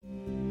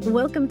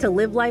Welcome to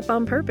Live Life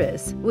on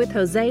Purpose with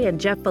Jose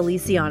and Jeff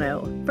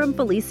Feliciano from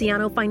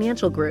Feliciano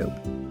Financial Group.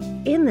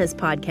 In this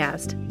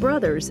podcast,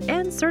 brothers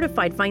and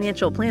certified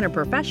financial planner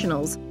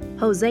professionals,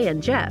 Jose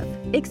and Jeff,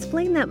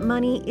 explain that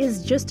money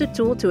is just a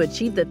tool to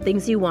achieve the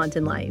things you want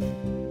in life,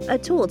 a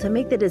tool to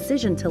make the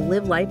decision to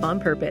live life on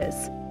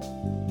purpose.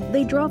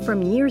 They draw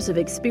from years of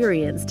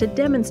experience to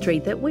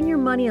demonstrate that when your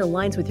money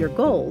aligns with your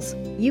goals,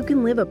 you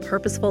can live a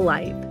purposeful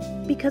life.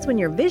 Because when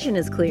your vision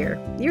is clear,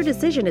 your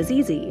decision is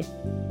easy.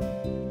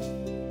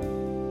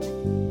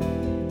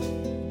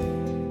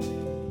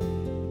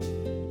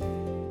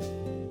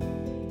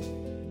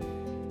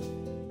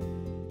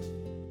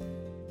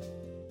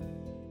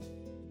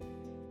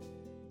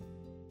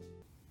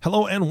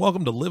 Hello and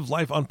welcome to Live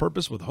Life on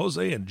Purpose with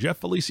Jose and Jeff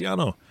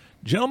Feliciano.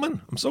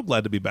 Gentlemen, I'm so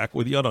glad to be back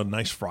with you on a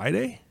nice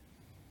Friday.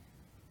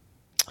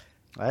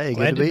 Hey,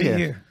 glad good to be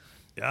here.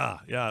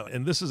 Yeah.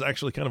 And this is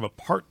actually kind of a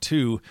part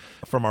two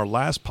from our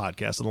last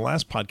podcast. And the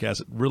last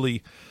podcast, it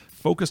really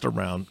focused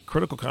around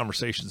critical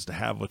conversations to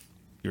have with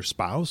your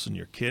spouse and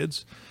your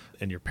kids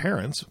and your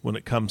parents when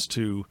it comes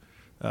to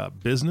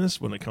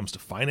business, when it comes to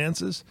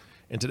finances.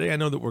 And today I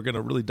know that we're going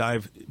to really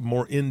dive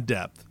more in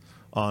depth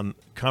on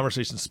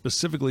conversations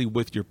specifically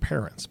with your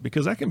parents,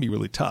 because that can be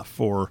really tough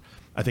for,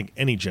 I think,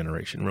 any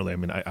generation, really. I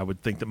mean, I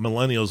would think that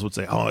millennials would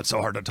say, oh, it's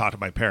so hard to talk to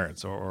my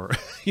parents, or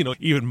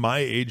even my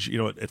age,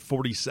 at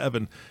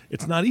 47,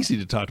 it's not easy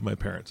to talk to my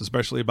parents,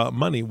 especially about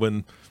money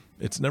when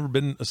it's never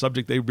been a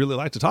subject they really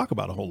like to talk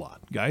about a whole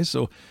lot, guys.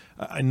 So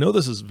I know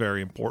this is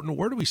very important.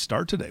 Where do we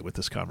start today with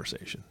this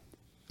conversation?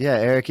 Yeah,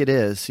 Eric, it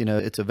is.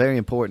 It's a very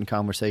important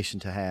conversation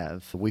to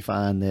have. We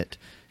find that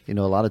a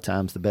lot of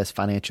times the best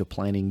financial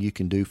planning you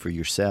can do for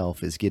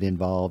yourself is get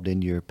involved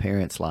in your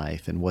parents'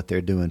 life and what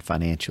they're doing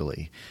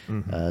financially,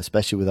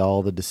 especially with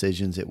all the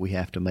decisions that we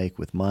have to make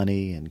with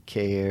money and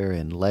care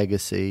and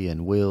legacy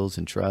and wills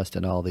and trust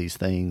and all these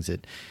things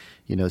that,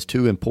 it's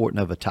too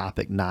important of a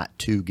topic not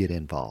to get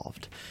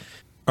involved.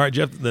 All right,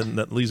 Jeff, then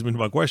that leads me to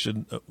my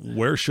question.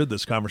 Where should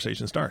this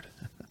conversation start?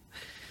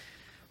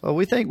 Well,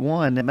 we think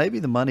maybe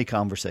the money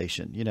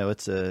conversation.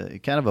 It's a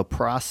kind of a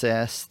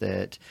process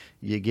that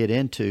you get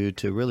into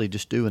to really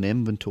just do an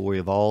inventory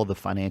of all the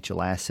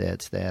financial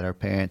assets that our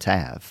parents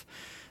have.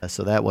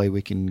 So that way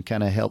we can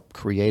kind of help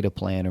create a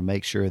plan or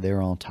make sure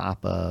they're on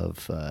top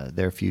of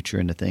their future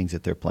and the things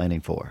that they're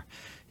planning for.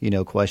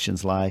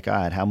 Questions like, all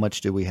right, how much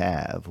do we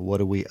have? What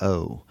do we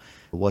owe?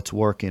 What's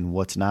working?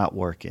 What's not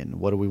working?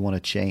 What do we want to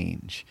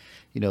change?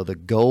 The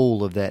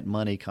goal of that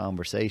money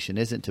conversation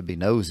isn't to be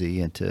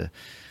nosy and to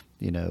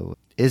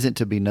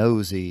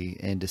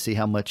see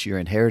how much your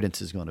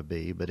inheritance is going to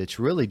be, but it's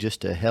really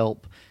just to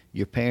help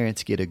your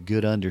parents get a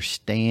good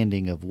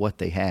understanding of what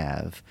they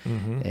have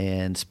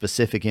and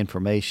specific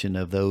information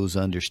of those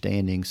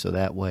understandings, so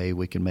that way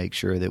we can make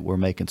sure that we're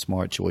making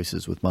smart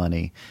choices with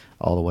money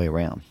all the way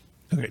around.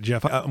 Okay,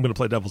 Jeff, I'm going to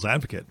play devil's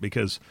advocate,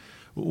 because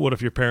what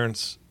if your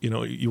parents,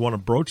 you want to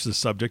broach this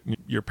subject, and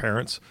your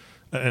parents,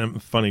 and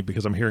it's funny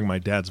because I'm hearing my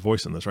dad's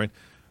voice in this, right?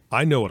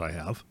 I know what I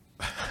have.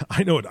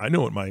 I know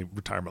what my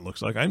retirement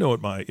looks like. I know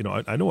what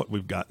I know what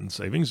we've got in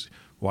savings.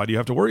 Why do you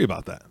have to worry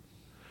about that?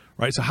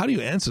 Right? So how do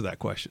you answer that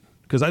question?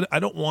 Because I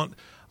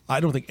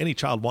don't think any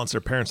child wants their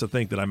parents to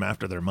think that I'm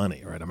after their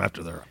money, right? I'm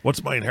after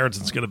what's my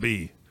inheritance going to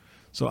be?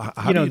 So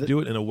how do you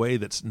do it in a way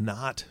that's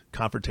not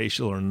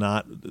confrontational or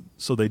not,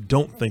 so they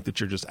don't think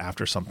that you're just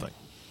after something?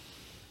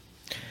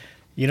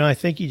 I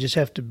think you just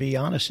have to be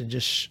honest and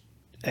just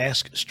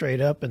ask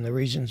straight up and the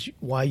reasons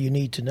why you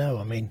need to know.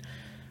 I mean,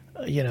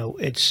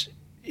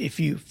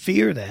 if you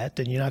fear that,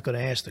 then you're not going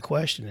to ask the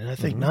question. And I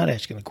think not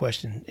asking the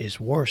question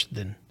is worse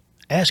than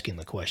asking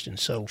the question.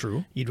 So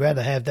True. You'd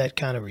rather have that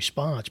kind of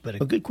response.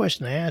 But a good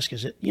question to ask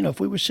is that, if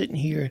we were sitting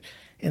here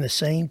in the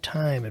same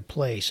time and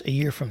place a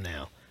year from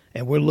now,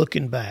 and we're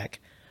looking back,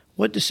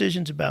 what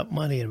decisions about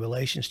money in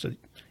relations to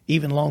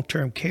even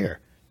long-term care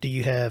do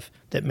you have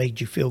that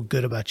made you feel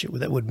good about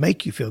that would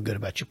make you feel good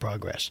about your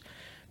progress?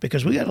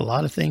 Because we got a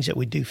lot of things that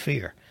we do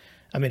fear.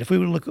 I mean, if we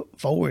were to look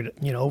forward,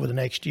 over the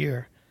next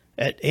year,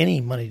 at any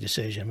money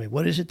decision, I mean,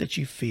 what is it that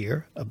you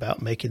fear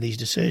about making these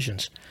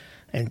decisions?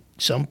 And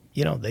some,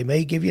 they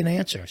may give you an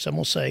answer. Some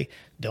will say,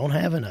 don't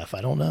have enough,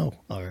 I don't know,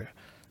 or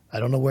I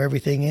don't know where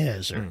everything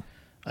is, or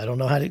I don't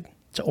know how to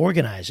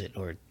organize it,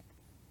 or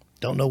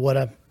don't know what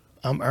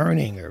I'm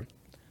earning, or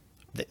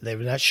they're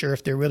not sure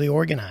if they're really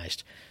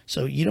organized.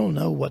 So you don't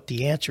know what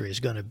the answer is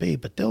going to be,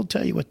 but they'll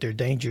tell you what their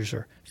dangers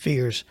or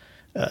fears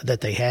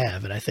that they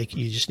have. And I think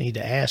you just need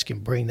to ask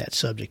and bring that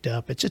subject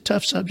up. It's a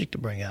tough subject to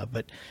bring up,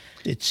 but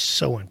it's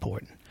so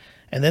important.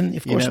 And then,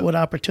 of course, what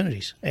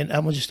opportunities? And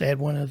I'm going to just add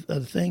one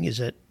other thing is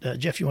that,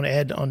 Jeff, you want to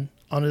add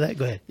onto that?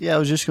 Go ahead. Yeah, I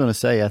was just going to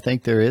say, I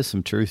think there is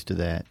some truth to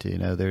that.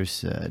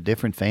 There's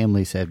different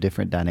families have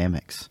different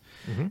dynamics.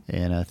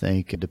 And I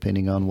think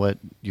depending on what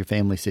your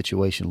family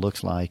situation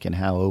looks like and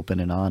how open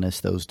and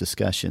honest those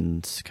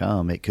discussions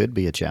come, it could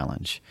be a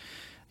challenge.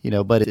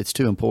 But it's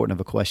too important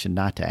of a question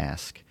not to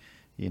ask.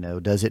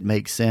 Does it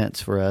make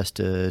sense for us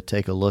to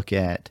take a look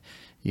at,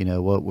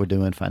 what we're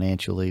doing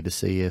financially to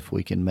see if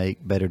we can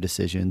make better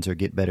decisions or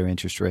get better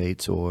interest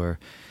rates, or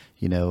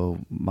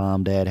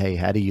Mom, Dad, hey,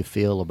 how do you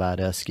feel about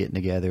us getting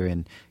together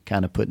and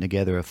kind of putting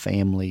together a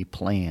family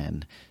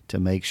plan to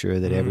make sure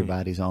that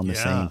everybody's on the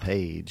same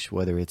page,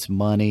 whether it's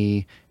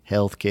money,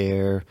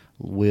 healthcare,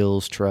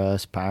 wills,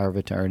 trust, power of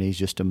attorneys,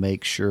 just to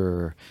make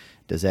sure,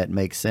 does that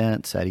make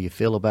sense? How do you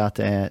feel about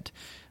that?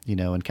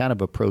 And kind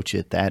of approach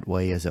it that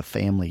way as a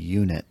family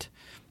unit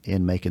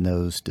in making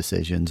those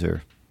decisions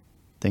or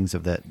things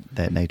of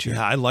that nature.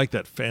 Yeah, I like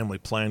that family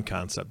plan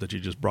concept that you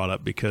just brought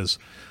up, because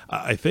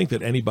I think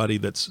that anybody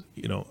that's,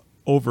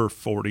 over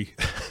 40,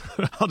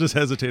 I'll just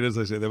hesitate as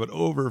I say that, but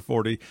over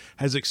 40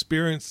 has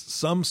experienced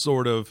some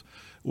sort of,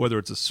 whether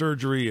it's a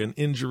surgery, an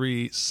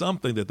injury,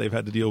 something that they've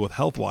had to deal with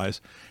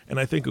health-wise. And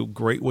I think a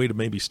great way to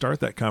maybe start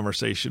that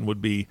conversation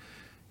would be,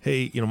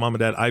 hey, Mom and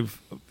Dad,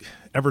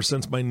 ever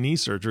since my knee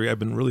surgery, I've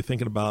been really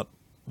thinking about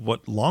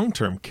what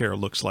long-term care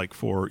looks like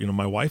for,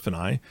 my wife and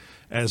I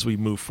as we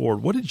move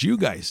forward. What did you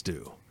guys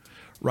do,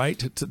 right?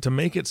 To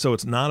make it so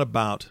it's not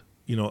about,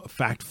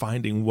 fact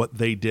finding what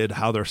they did,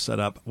 how they're set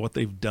up, what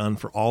they've done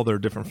for all their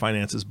different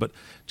finances, but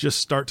just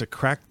start to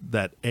crack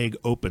that egg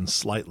open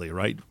slightly,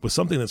 right? With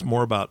something that's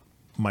more about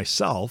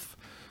myself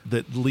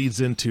that leads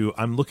into,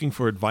 I'm looking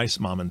for advice,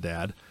 Mom and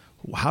Dad.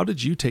 How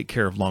did you take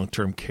care of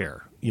long-term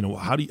care?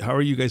 How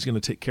are you guys going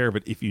to take care of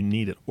it if you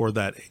need it? Or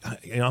that,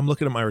 I'm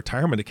looking at my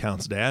retirement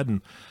accounts, Dad,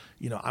 and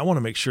I want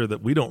to make sure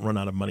that we don't run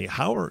out of money.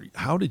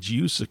 How did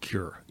you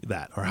secure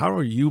that, or how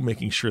are you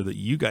making sure that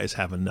you guys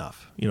have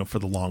enough, for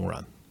the long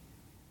run?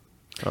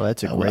 Oh,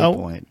 that's a great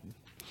point.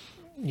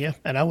 Yeah,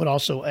 and I would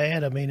also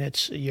add,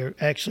 you're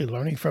actually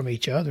learning from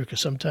each other,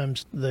 because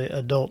sometimes the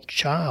adult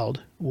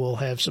child will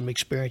have some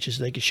experiences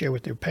they can share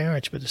with their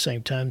parents, but at the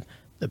same time,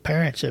 the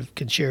parents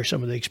can share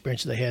some of the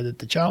experiences they had that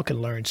the child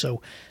can learn.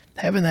 So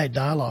having that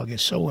dialogue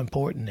is so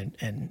important,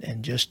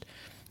 and just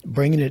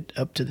bringing it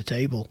up to the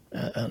table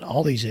on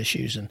all these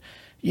issues. And,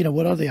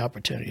 what are the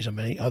opportunities?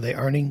 Are they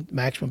earning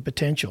maximum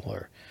potential,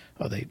 or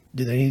do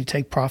they need to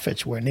take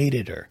profits where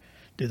needed, or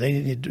do they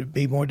need to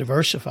be more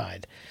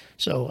diversified?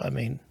 So,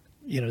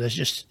 there's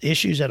just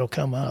issues that'll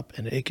come up,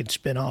 and it can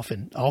spin off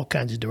in all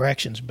kinds of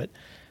directions. But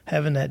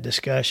having that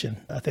discussion,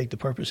 I think the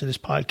purpose of this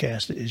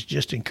podcast is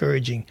just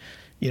encouraging,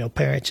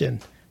 parents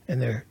and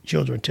their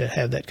children to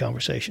have that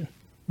conversation.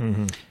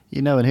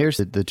 Mm-hmm. And here's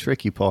the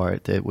tricky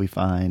part that we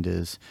find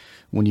is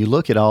when you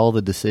look at all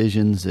the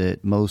decisions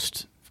that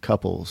most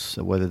couples,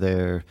 whether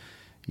they're,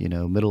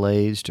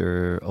 middle-aged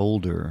or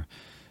older,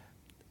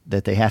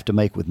 that they have to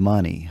make with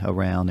money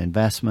around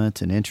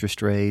investments and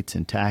interest rates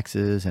and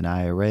taxes and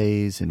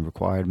IRAs and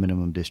required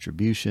minimum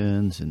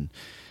distributions and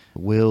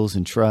wills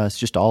and trusts,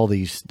 just all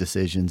these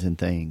decisions and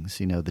things.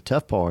 The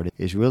tough part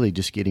is really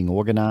just getting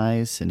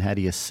organized, and how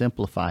do you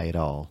simplify it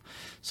all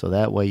so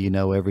that way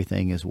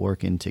everything is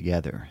working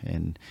together.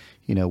 And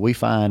we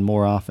find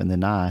more often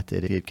than not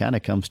that it kind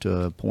of comes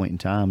to a point in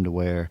time to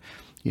where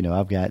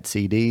I've got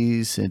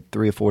CDs at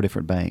 3 or 4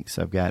 different banks.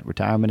 I've got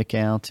retirement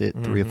accounts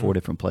at 3 or 4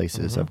 different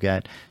places. I've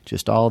got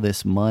just all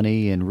this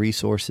money and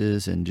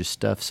resources and just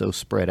stuff so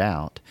spread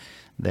out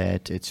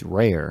that it's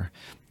rare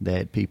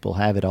that people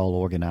have it all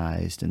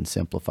organized and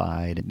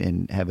simplified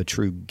and have a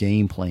true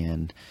game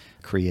plan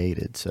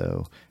created.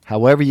 So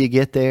however you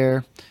get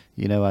there,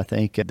 I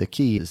think the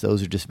key is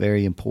those are just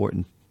very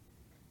important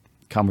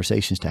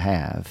conversations to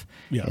have,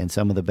 and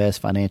some of the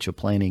best financial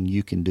planning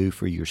you can do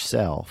for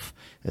yourself,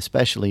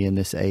 especially in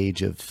this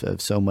age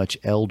of so much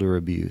elder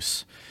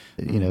abuse,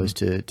 is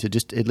to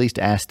just at least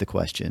ask the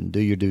question, do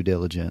your due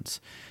diligence,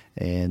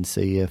 and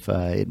see if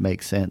it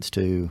makes sense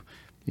to,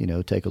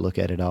 take a look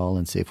at it all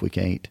and see if we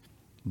can't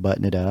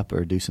button it up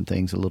or do some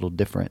things a little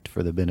different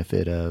for the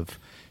benefit of,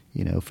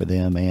 for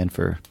them and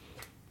for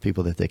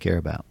people that they care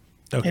about.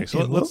 Okay,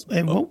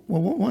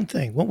 one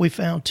thing, what we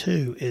found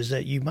too is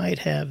that you might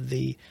have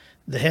the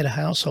head of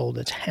household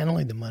that's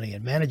handling the money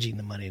and managing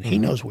the money, and he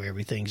knows where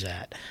everything's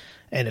at.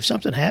 And if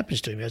something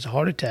happens to him, he has a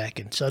heart attack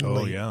and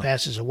suddenly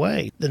passes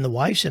away, then the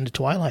wife's in the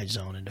twilight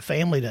zone and the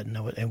family doesn't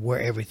know it and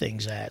where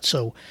everything's at.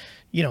 So,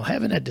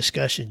 having that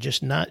discussion,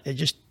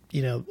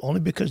 only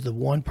because the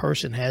one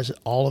person has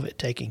all of it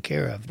taken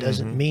care of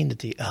doesn't mean that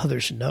the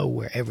others know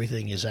where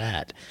everything is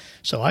at.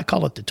 So I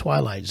call it the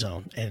twilight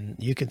zone, and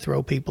you can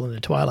throw people in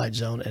the twilight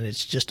zone and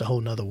it's just a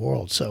whole nother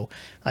world. So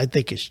I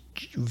think it's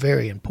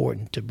very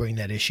important to bring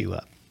that issue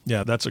up.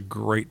 Yeah, that's a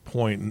great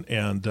point.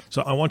 And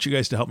so I want you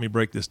guys to help me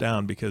break this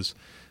down, because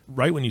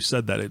right when you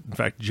said that, in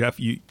fact, Jeff,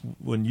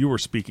 when you were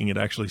speaking, it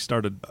actually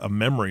started a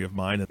memory of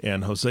mine.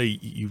 And Jose,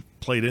 you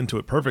played into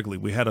it perfectly.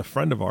 We had a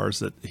friend of ours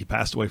that he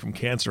passed away from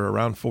cancer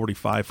around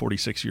 45,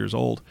 46 years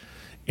old.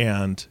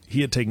 And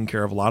he had taken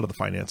care of a lot of the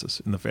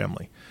finances in the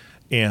family.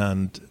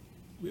 And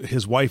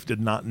his wife did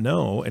not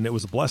know, and it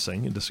was a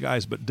blessing in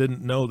disguise, but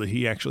didn't know that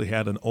he actually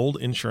had an old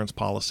insurance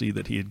policy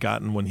that he had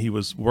gotten when he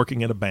was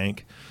working at a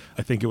bank.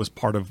 I think it was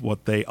part of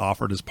what they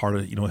offered as part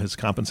of, his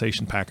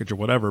compensation package or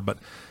whatever, but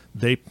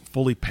they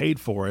fully paid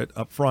for it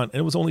up front. And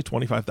it was only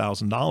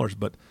 $25,000,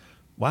 but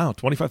wow,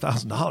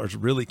 $25,000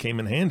 really came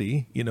in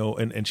handy,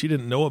 and she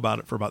didn't know about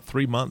it for about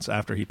 3 months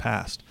after he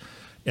passed.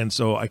 And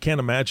so I can't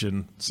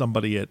imagine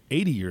somebody at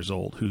 80 years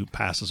old who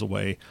passes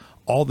away,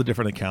 all the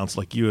different accounts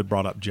like you had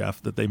brought up,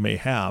 Jeff, that they may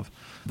have,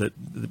 that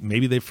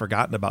maybe they've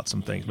forgotten about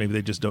some things. Maybe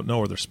they just don't know,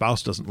 or their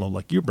spouse doesn't know,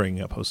 like you're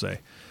bringing up, Jose.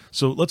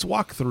 So let's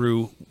walk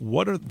through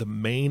what are the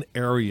main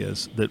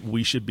areas that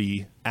we should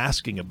be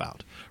asking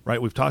about,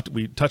 right? We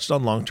touched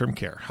on long-term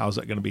care. How's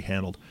that going to be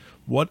handled?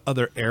 What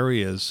other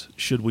areas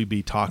should we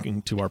be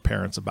talking to our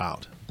parents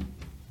about?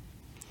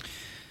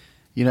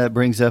 It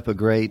brings up a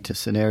great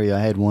scenario.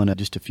 I had one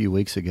just a few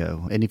weeks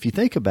ago. And if you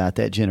think about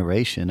that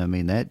generation,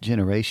 that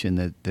generation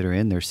that are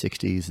in their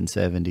 60s and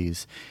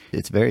 70s,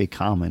 it's very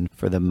common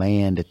for the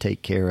man to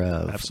take care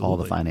of Absolutely. all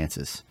the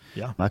finances.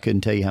 Yeah. I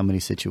couldn't tell you how many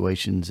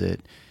situations that,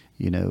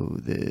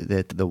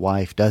 that the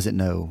wife doesn't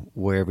know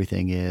where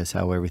everything is,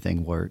 how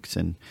everything works.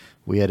 And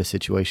we had a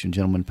situation, a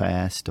gentleman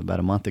passed about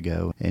a month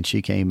ago, and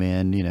she came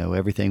in,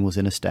 everything was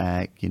in a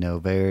stack,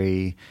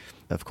 very,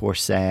 of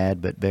course,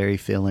 sad, but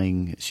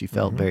she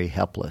felt very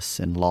helpless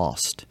and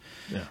lost.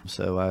 Yeah.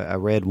 So I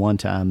read one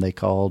time they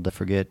called, I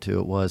forget who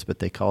it was, but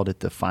they called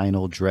it the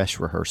final dress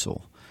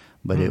rehearsal.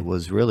 But it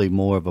was really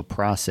more of a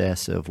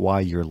process of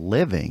while you're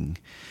living,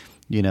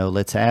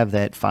 let's have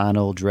that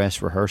final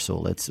dress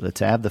rehearsal. Let's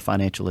have the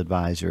financial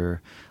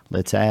advisor.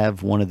 Let's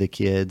have one of the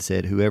kids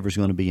that whoever's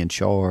going to be in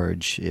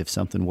charge if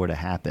something were to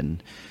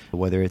happen,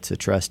 whether it's a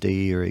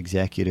trustee or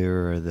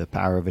executor or the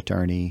power of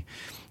attorney.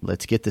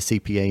 Let's get the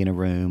CPA in a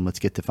room. Let's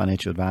get the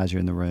financial advisor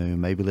in the room.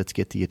 Maybe let's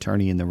get the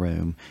attorney in the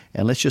room,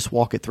 and let's just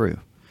walk it through.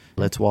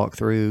 Let's walk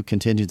through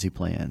contingency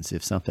plans.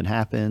 If something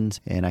happens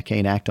and I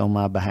can't act on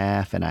my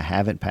behalf and I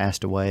haven't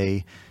passed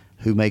away,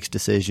 who makes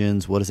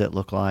decisions? What does that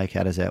look like?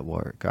 How does that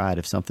work? All right,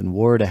 if something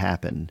were to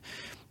happen,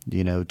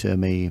 to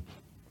me,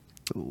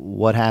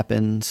 what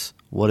happens?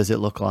 What does it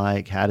look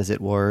like? How does it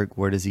work?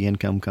 Where does the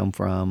income come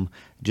from?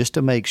 Just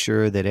to make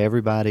sure that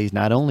everybody's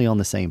not only on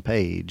the same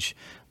page,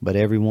 but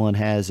everyone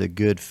has a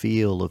good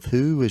feel of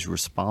who is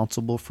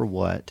responsible for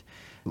what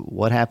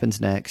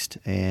happens next,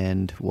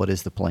 and what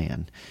is the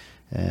plan.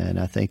 And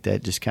I think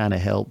that just kind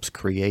of helps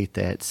create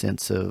that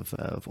sense of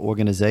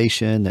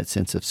organization, that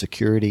sense of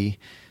security,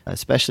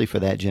 especially for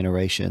that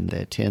generation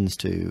that tends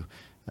to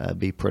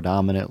be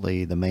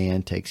predominantly the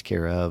man takes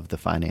care of the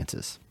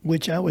finances.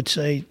 Which I would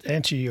say,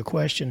 answer your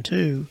question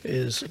too,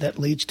 is that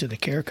leads to the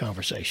care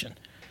conversation.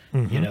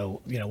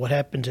 Mm-hmm. What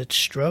happens at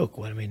stroke?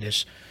 What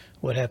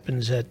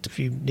happens if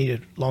you need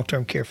a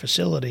long-term care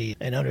facility,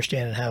 and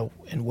understanding how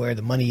and where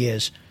the money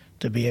is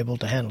to be able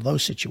to handle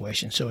those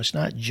situations. So it's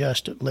not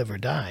just live or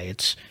die.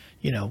 It's,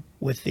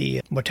 with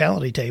the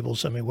mortality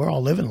tables, we're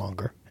all living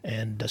longer.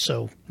 And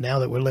so now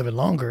that we're living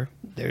longer,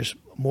 there's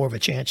more of a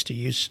chance to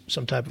use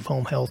some type of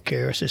home health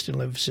care, assisted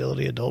living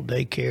facility, adult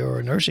daycare, or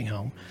a nursing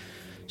home.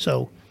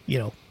 So,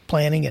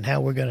 planning and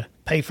how we're going to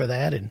pay for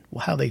that and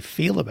how they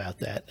feel about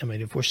that.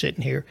 If we're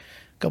sitting here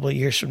a couple of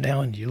years from now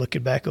and you're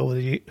looking back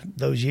over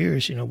those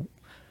years,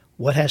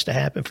 what has to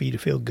happen for you to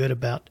feel good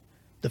about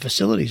the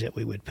facilities that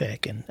we would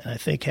pick. And I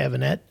think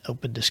having that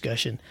open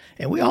discussion,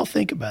 and we all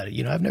think about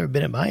it. I've never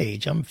been at my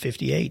age. I'm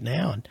 58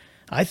 now, and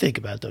I think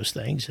about those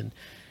things. And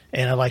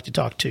I like to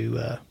talk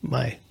to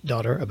my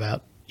daughter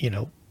about,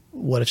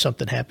 what if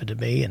something happened to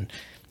me? And,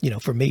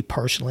 for me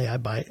personally,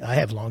 I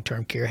have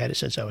long-term care, had it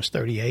since I was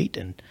 38.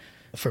 And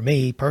for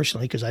me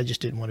personally, because I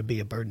just didn't want to be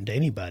a burden to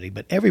anybody.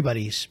 But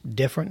everybody's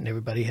different, and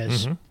everybody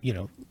has,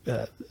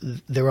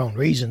 their own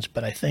reasons.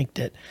 But I think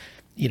that,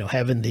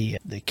 having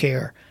the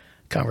care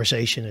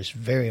conversation is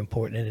very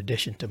important in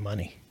addition to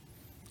money.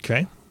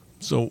 Okay.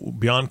 So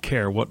beyond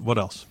care, what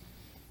else?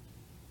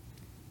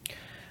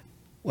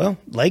 Well,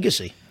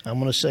 legacy. I'm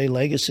going to say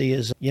legacy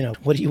is,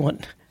 what do you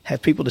want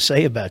have people to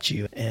say about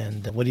you,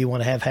 and what do you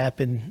want to have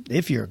happen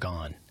if you're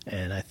gone?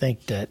 And I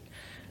think that,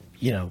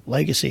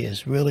 legacy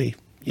is really,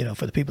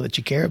 for the people that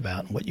you care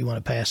about and what you want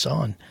to pass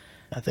on.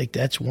 I think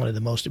that's one of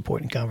the most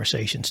important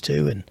conversations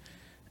too.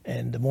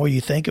 And the more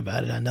you think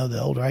about it, I know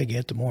the older I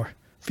get, the more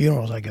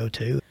funerals I go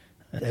to.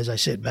 As I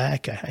sit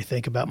back, I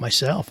think about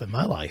myself and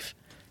my life.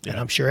 And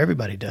I'm sure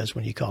everybody does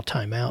when you call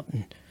time out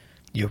and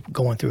you're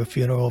going through a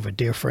funeral of a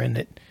dear friend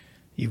that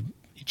you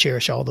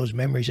cherish all those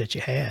memories that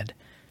you had.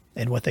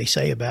 And what they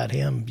say about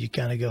him, you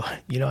kind of go,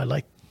 I'd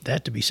like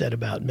that to be said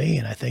about me.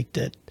 And I think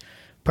that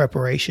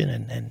preparation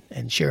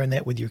and sharing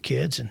that with your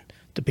kids and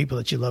the people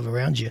that you love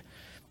around you,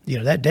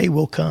 that day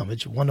will come.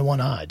 It's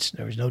 1-to-1 odds.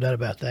 There's no doubt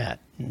about that.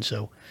 And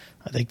so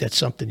I think that's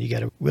something you got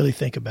to really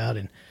think about.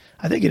 And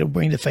I think it'll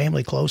bring the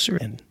family closer.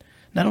 And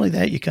not only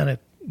that, you kind of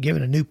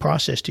giving a new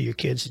process to your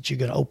kids that you're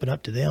going to open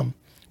up to them,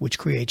 which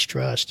creates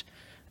trust,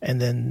 and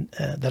then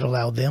that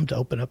allow them to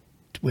open up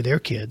with their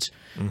kids.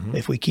 Mm-hmm.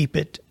 If we keep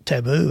it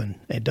taboo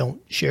and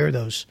don't share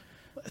those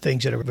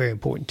things that are very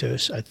important to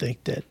us, I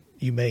think that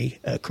you may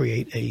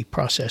create a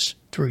process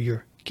through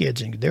your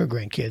kids and their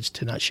grandkids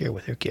to not share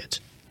with their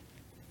kids.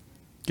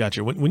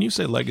 Gotcha. When you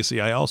say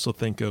legacy, I also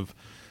think of,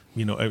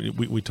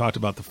 we talked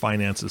about the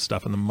finances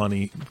stuff and the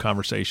money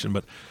conversation,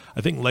 but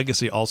I think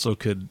legacy also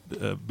could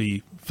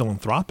be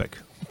philanthropic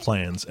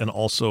plans, and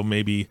also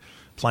maybe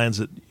plans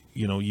that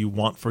you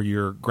want for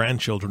your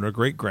grandchildren or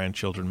great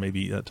grandchildren,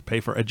 maybe to pay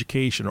for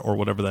education or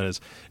whatever that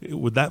is.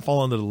 Would that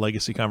fall under the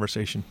legacy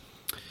conversation?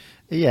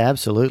 Yeah,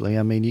 absolutely.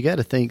 I mean, you got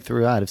to think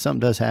throughout. If something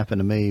does happen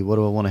to me, what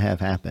do I want to have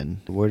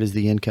happen? Where does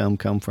the income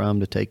come from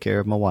to take care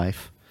of my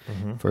wife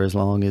for as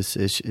long as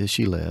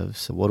she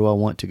lives? What do I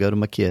want to go to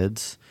my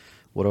kids?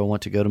 What do I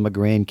want to go to my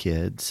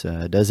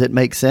grandkids? Does it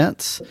make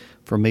sense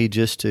for me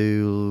just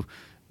to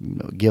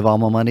give all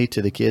my money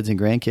to the kids and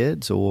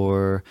grandkids,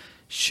 or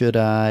should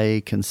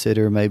I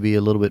consider maybe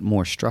a little bit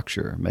more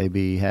structure,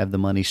 maybe have the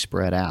money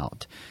spread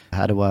out?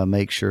 How do I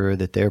make sure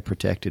that they're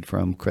protected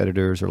from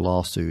creditors or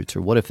lawsuits?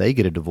 Or what if they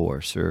get a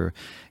divorce? Or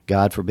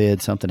God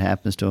forbid something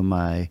happens to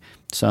my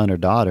son or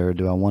daughter?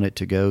 Do I want it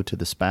to go to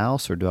the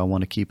spouse, or do I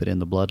want to keep it in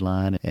the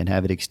bloodline and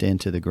have it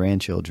extend to the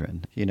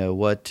grandchildren?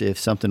 What if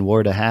something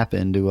were to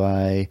happen,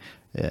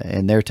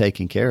 and they're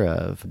taken care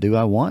of, do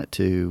I want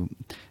to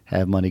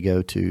have money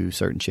go to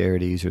certain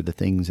charities or the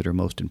things that are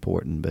most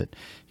important? But,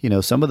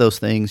 some of those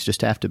things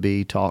just have to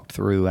be talked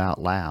through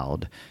out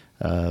loud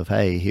of,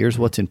 hey, here's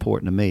what's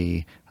important to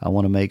me. I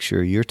want to make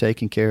sure you're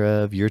taken care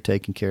of.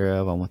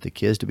 I want the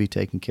kids to be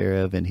taken care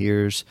of. And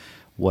here's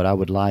what I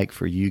would like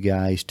for you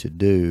guys to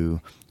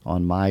do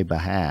on my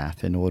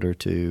behalf in order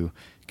to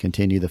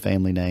continue the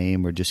family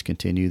name or just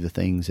continue the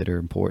things that are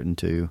important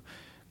to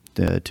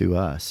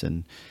us.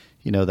 And,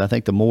 I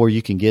think the more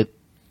you can get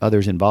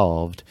others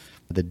involved,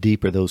 the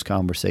deeper those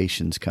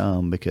conversations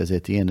come, because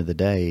at the end of the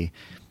day,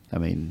 I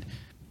mean,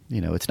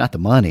 it's not the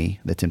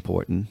money that's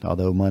important,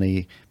 although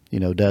money,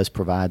 does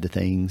provide the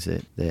things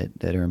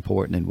that are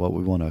important and what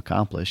we want to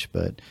accomplish.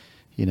 But,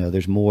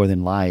 there's more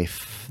than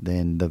life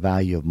than the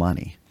value of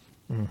money.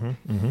 Mm-hmm,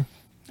 mm-hmm.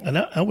 And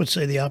I would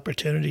say the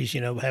opportunities,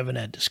 having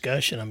that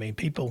discussion, I mean,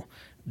 people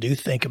do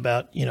think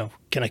about,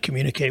 can I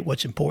communicate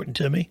what's important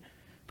to me,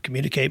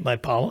 communicate my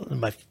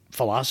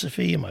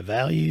philosophy and my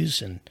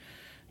values, and,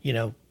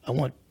 I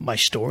want my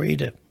story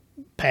to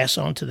pass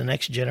on to the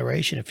next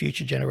generation and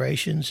future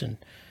generations, and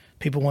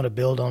people want to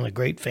build on a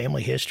great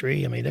family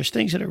history. I mean, there's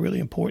things that are really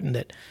important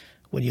that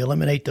when you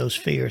eliminate those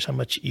fears, how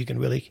much you can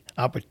really,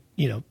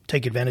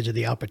 take advantage of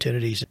the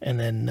opportunities and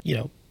then,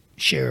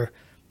 share.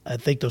 I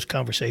think those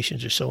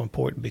conversations are so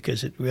important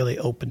because it really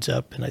opens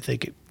up, and I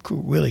think it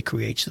really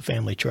creates the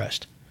family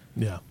trust.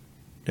 Yeah.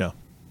 Yeah.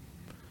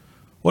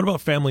 What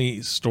about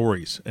family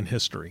stories and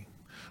history?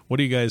 What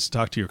do you guys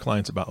talk to your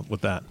clients about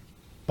with that?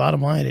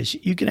 Bottom line is,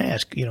 you can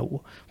ask,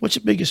 what's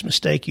the biggest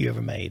mistake you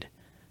ever made?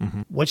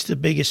 Mm-hmm. What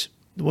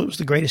was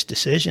the greatest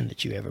decision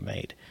that you ever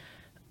made?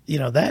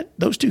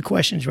 Those two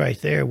questions right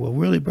there will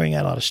really bring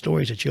out a lot of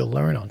stories that you'll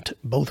learn on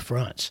both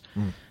fronts.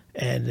 Mm.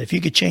 And if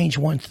you could change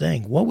one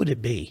thing, what would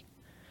it be?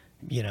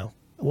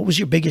 What was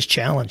your biggest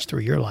challenge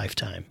through your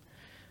lifetime?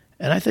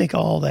 And I think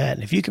all that,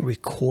 and if you can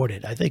record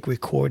it, I think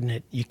recording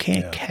it, you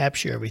can't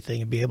capture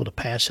everything and be able to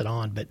pass it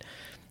on. But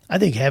I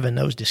think having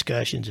those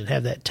discussions and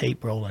have that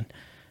tape rolling,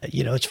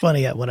 it's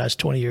funny, when I was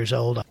 20 years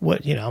old,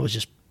 I was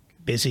just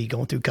busy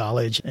going through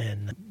college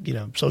and,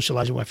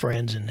 socializing with my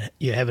friends and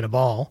having a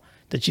ball,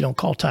 that you don't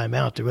call time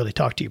out to really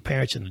talk to your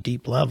parents on a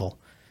deep level.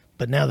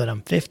 But now that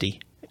I'm 50,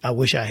 I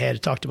wish I had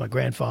to talk to my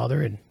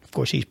grandfather, and of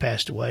course he's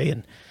passed away,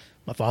 and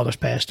my father's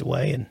passed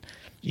away, and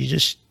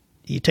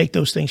you take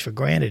those things for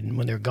granted, and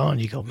when they're gone,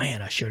 you go,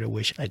 man, I sure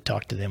wish I'd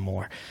talked to them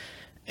more.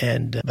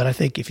 And but I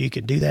think if you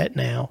can do that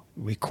now,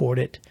 record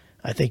it,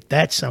 I think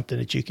that's something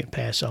that you can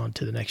pass on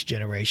to the next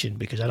generation,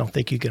 because I don't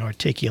think you can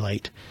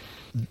articulate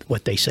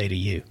what they say to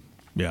you.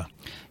 Yeah.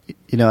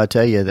 I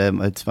tell you that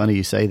it's funny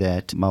you say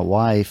that. My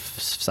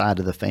wife's side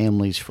of the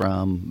family's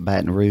from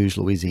Baton Rouge,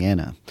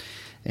 Louisiana,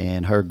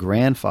 and her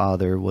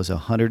grandfather was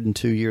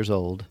 102 years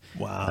old.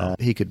 Wow.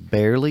 He could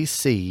barely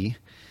see,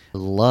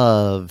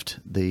 loved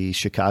the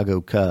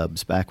Chicago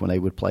Cubs back when they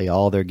would play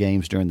all their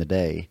games during the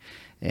day.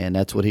 And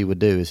that's what he would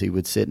do, is he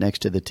would sit next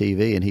to the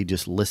TV and he'd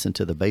just listen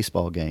to the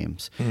baseball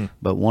games.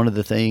 But one of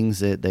the things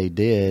that they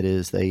did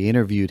is they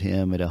interviewed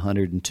him at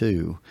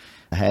 102,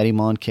 had him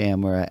on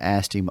camera,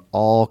 asked him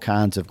all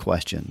kinds of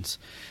questions.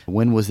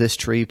 When was this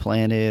tree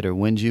planted, or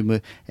when did you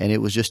move? And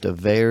it was just a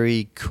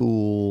very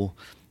cool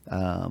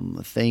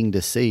thing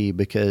to see,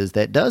 because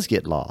that does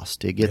get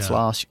lost. It gets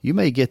lost. You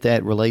may get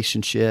that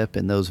relationship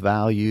and those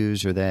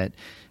values, or that,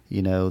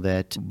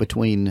 that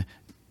between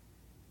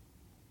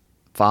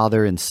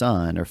father and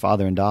son or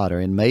father and daughter,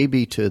 and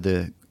maybe to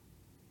the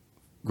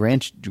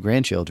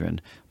grandchildren,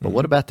 but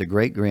what about the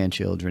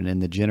great-grandchildren and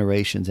the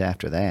generations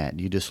after that?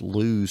 You just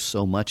lose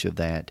so much of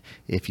that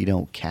if you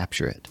don't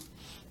capture it.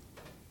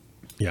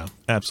 Yeah,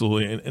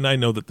 absolutely. And I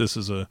know that this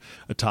is a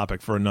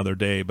topic for another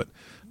day, but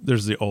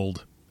there's the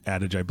old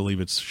adage, I believe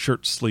it's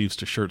shirt sleeves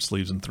to shirt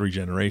sleeves in 3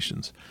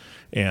 generations.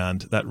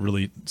 And that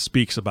really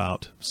speaks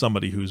about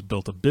somebody who's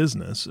built a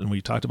business. And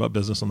we talked about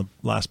business on the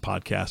last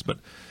podcast, but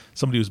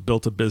somebody who's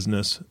built a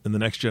business in the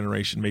next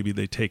generation, maybe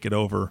they take it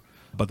over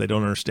but they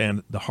don't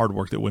understand the hard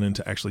work that went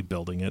into actually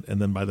building it.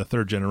 And then by the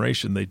third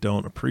generation, they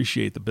don't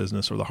appreciate the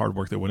business or the hard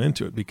work that went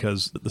into it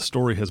because the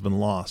story has been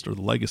lost or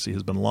the legacy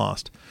has been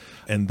lost.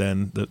 And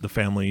then the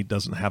family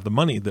doesn't have the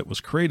money that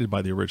was created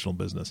by the original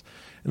business.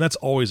 And that's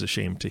always a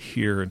shame to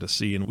hear and to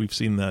see. And we've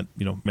seen that,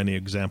 many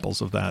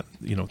examples of that,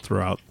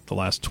 throughout the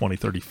last 20,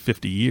 30,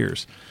 50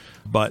 years.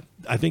 But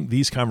I think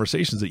these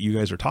conversations that you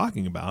guys are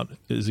talking about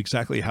is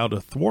exactly how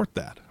to thwart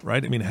that,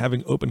 right? I mean,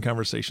 having open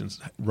conversations,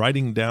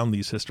 writing down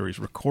these histories,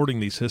 recording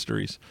these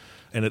histories,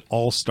 and it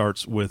all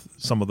starts with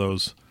some of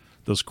those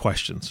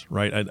questions,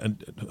 right?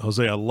 And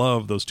Jose, I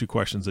love those two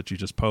questions that you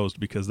just posed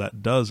because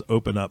that does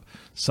open up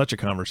such a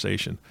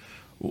conversation.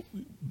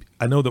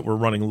 I know that we're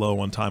running low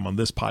on time on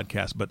this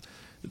podcast, but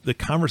the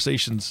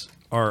conversations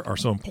are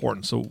so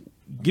important. So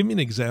give me an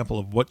example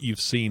of what you've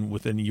seen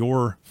within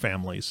your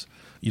families,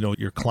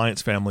 your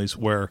clients' families,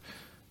 where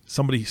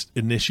somebody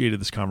initiated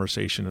this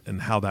conversation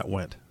and how that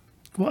went.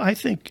 Well, I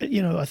think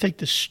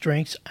the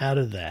strengths out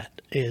of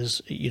that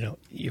is,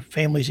 your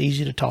family's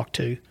easy to talk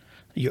to.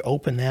 You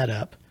open that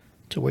up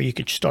to where you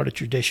could start a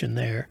tradition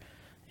there.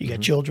 You got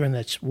children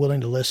that's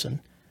willing to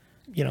listen.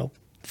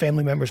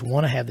 Family members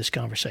want to have this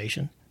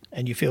conversation,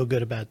 and you feel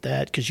good about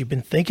that because you've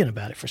been thinking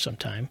about it for some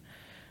time.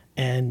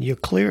 And you're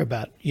clear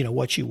about,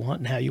 what you want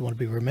and how you want to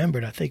be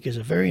remembered, I think is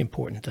a very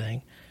important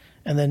thing.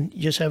 And then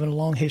just having a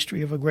long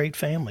history of a great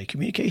family.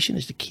 Communication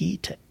is the key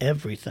to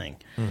everything.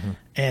 Mm-hmm.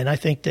 And I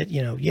think that,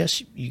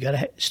 yes, you got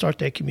to start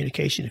that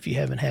communication if you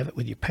haven't had it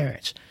with your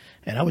parents.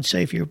 And I would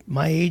say if you're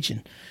my age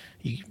and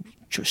you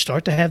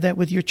start to have that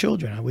with your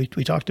children. We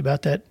talked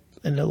about that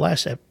in the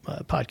last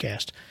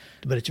podcast.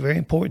 But it's very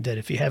important that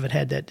if you haven't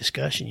had that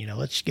discussion,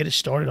 let's get it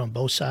started on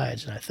both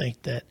sides. And I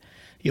think that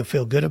you'll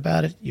feel good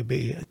about it. You'll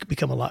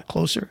become a lot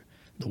closer.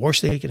 The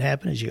worst thing that can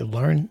happen is you'll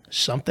learn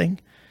something.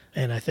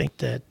 And I think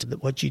that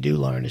what you do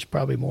learn is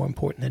probably more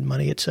important than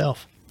money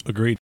itself.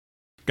 Agreed.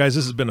 Guys,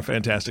 this has been a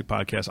fantastic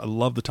podcast. I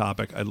love the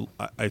topic.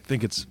 I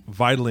think it's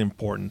vitally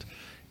important.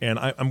 And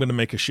I'm going to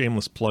make a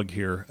shameless plug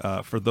here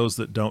for those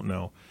that don't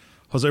know.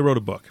 Jose wrote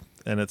a book,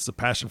 and it's The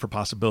Passion for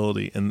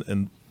Possibility.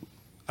 And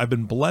I've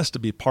been blessed to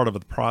be part of the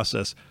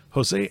process.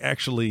 Jose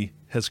actually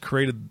has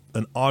created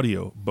an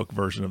audio book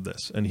version of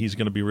this, and he's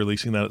going to be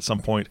releasing that at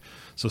some point.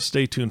 So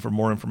stay tuned for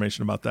more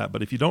information about that.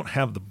 But if you don't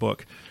have the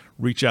book,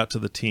 reach out to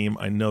the team.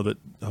 I know that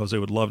Jose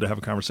would love to have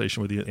a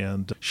conversation with you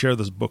and share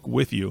this book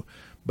with you.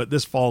 But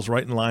this falls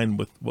right in line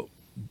with what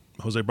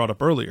Jose brought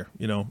up earlier.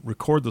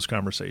 Record those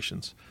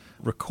conversations.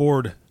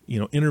 Record,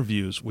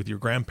 interviews with your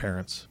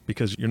grandparents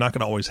because you're not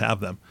going to always have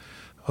them.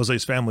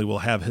 Jose's family will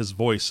have his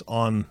voice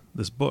on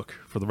this book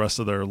for the rest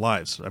of their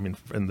lives. I mean,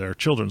 in their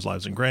children's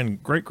lives and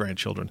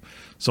great-grandchildren,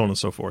 so on and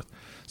so forth.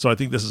 So I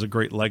think this is a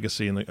great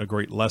legacy and a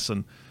great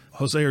lesson.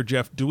 Jose or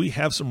Jeff, do we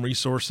have some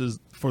resources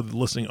for the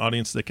listening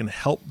audience that can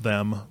help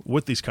them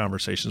with these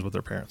conversations with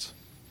their parents?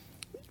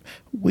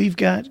 We've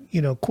got,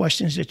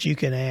 questions that you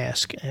can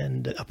ask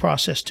and a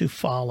process to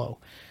follow.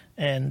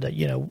 And,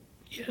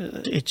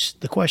 it's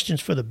the questions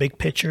for the big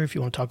picture, if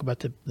you want to talk about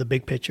the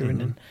big picture, and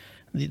then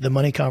the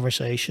money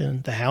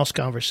conversation, the house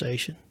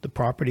conversation, the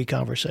property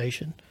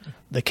conversation,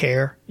 the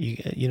care,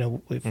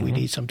 if we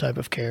need some type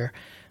of care,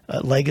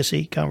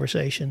 legacy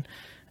conversation.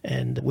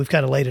 And we've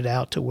kind of laid it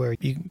out to where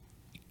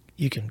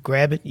you can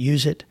grab it,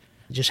 use it,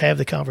 just have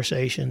the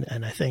conversation.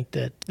 And I think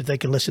that if they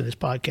can listen to this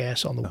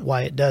podcast on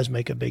why it does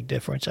make a big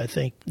difference, I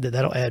think that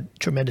that'll add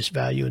tremendous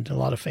value into a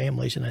lot of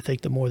families. And I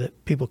think the more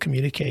that people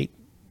communicate,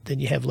 then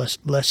you have less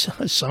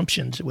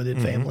assumptions within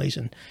families,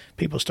 and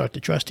people start to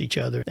trust each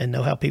other and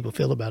know how people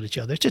feel about each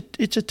other.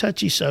 It's a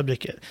touchy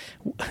subject.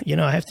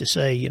 I have to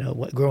say,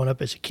 growing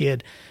up as a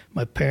kid,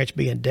 my parents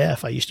being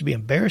deaf, I used to be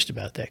embarrassed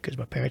about that because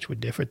my parents were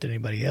different than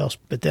anybody else.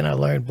 But then I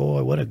learned,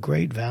 boy, what a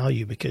great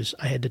value, because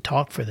I had to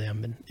talk for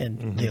them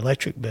and the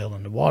electric bill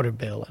and the water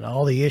bill and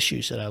all the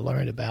issues that I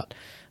learned about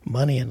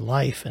money and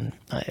life. And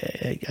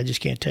I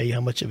just can't tell you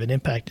how much of an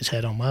impact it's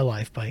had on my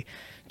life by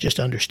just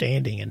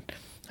understanding. And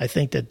I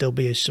think that there'll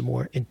be some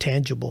more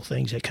intangible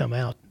things that come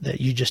out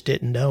that you just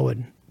didn't know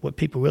and what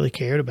people really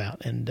cared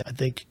about. And I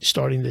think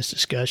starting this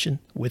discussion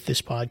with this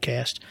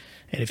podcast,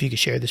 and if you could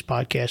share this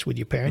podcast with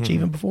your parents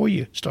even before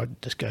you start the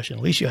discussion,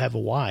 at least you'll have a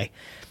why.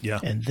 Yeah.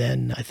 And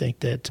then I think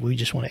that we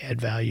just want to add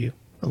value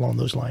along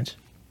those lines.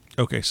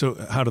 Okay, so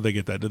how do they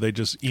get that? Do they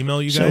just email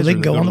you guys? So they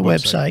can go on the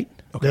website.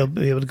 Okay. They'll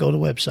be able to go to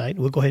the website.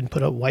 We'll go ahead and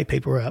put a white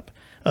paper up.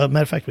 Matter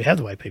of fact, we have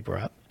the white paper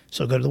up.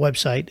 So go to the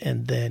website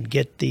and then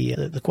get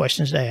the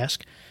questions to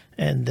ask,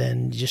 and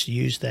then just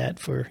use that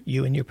for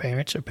you and your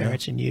parents, or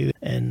parents and you.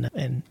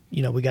 And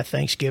we got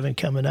Thanksgiving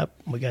coming up.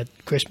 We got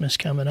Christmas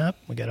coming up.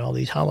 We got all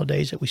these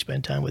holidays that we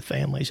spend time with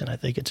families, and I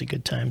think it's a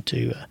good time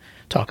to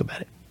talk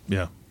about it.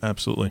 Yeah,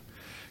 absolutely.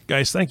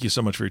 Guys, thank you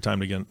so much for your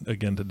time again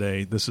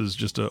today. This is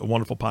just a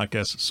wonderful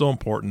podcast, so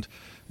important,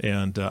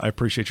 and I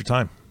appreciate your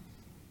time.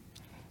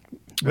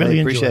 Really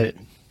appreciate it.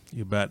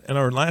 You bet. And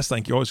our last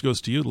thank you always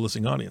goes to you, the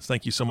listening audience.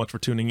 Thank you so much for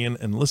tuning in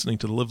and listening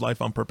to the Live Life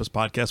on Purpose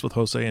podcast with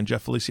Jose and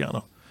Jeff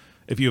Feliciano.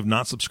 If you have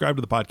not subscribed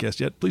to the podcast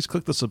yet, please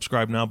click the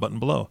subscribe now button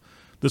below.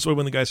 This way,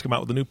 when the guys come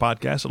out with a new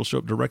podcast, it'll show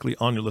up directly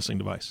on your listening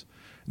device.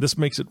 This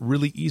makes it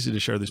really easy to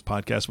share these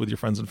podcasts with your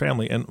friends and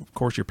family and, of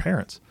course, your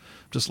parents.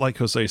 Just like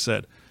Jose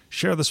said,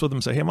 share this with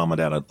them. Say, hey, Mom and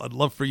Dad, I'd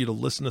love for you to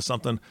listen to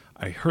something.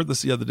 I heard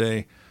this the other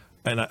day,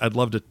 and I'd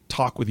love to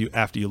talk with you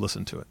after you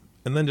listen to it.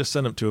 And then just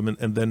send them to them,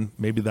 and then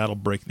maybe that'll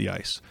break the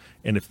ice.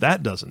 And if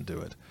that doesn't do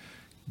it,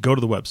 go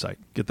to the website,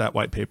 get that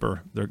white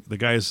paper. The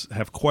guys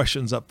have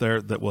questions up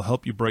there that will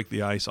help you break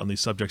the ice on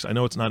these subjects. I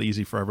know it's not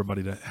easy for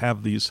everybody to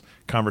have these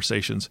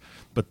conversations,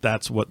 but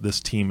that's what this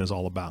team is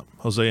all about.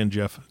 Jose and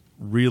Jeff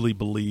really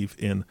believe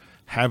in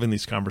having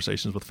these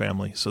conversations with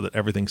family so that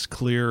everything's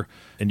clear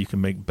and you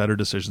can make better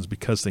decisions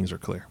because things are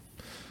clear.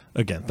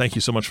 Again, thank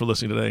you so much for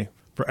listening today.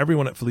 For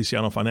everyone at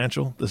Feliciano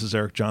Financial, this is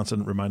Eric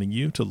Johnson reminding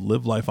you to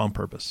live life on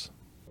purpose.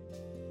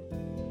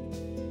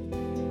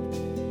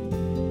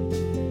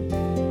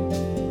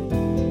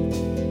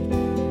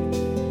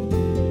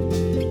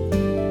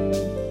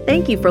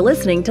 Thank you for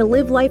listening to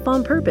Live Life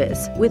on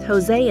Purpose with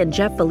Jose and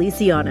Jeff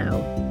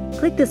Feliciano.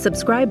 Click the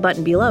subscribe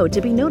button below to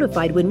be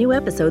notified when new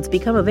episodes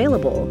become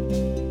available.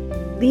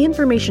 The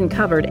information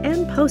covered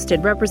and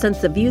posted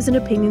represents the views and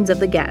opinions of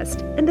the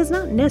guest and does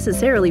not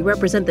necessarily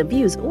represent the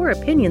views or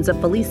opinions of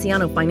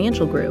Feliciano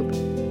Financial Group.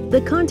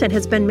 The content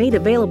has been made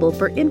available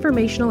for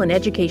informational and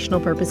educational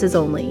purposes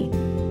only.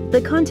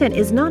 The content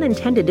is not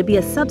intended to be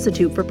a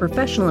substitute for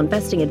professional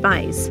investing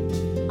advice.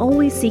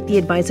 Always seek the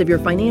advice of your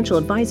financial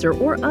advisor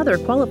or other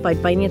qualified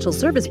financial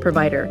service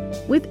provider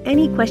with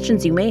any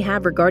questions you may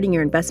have regarding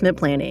your investment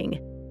planning.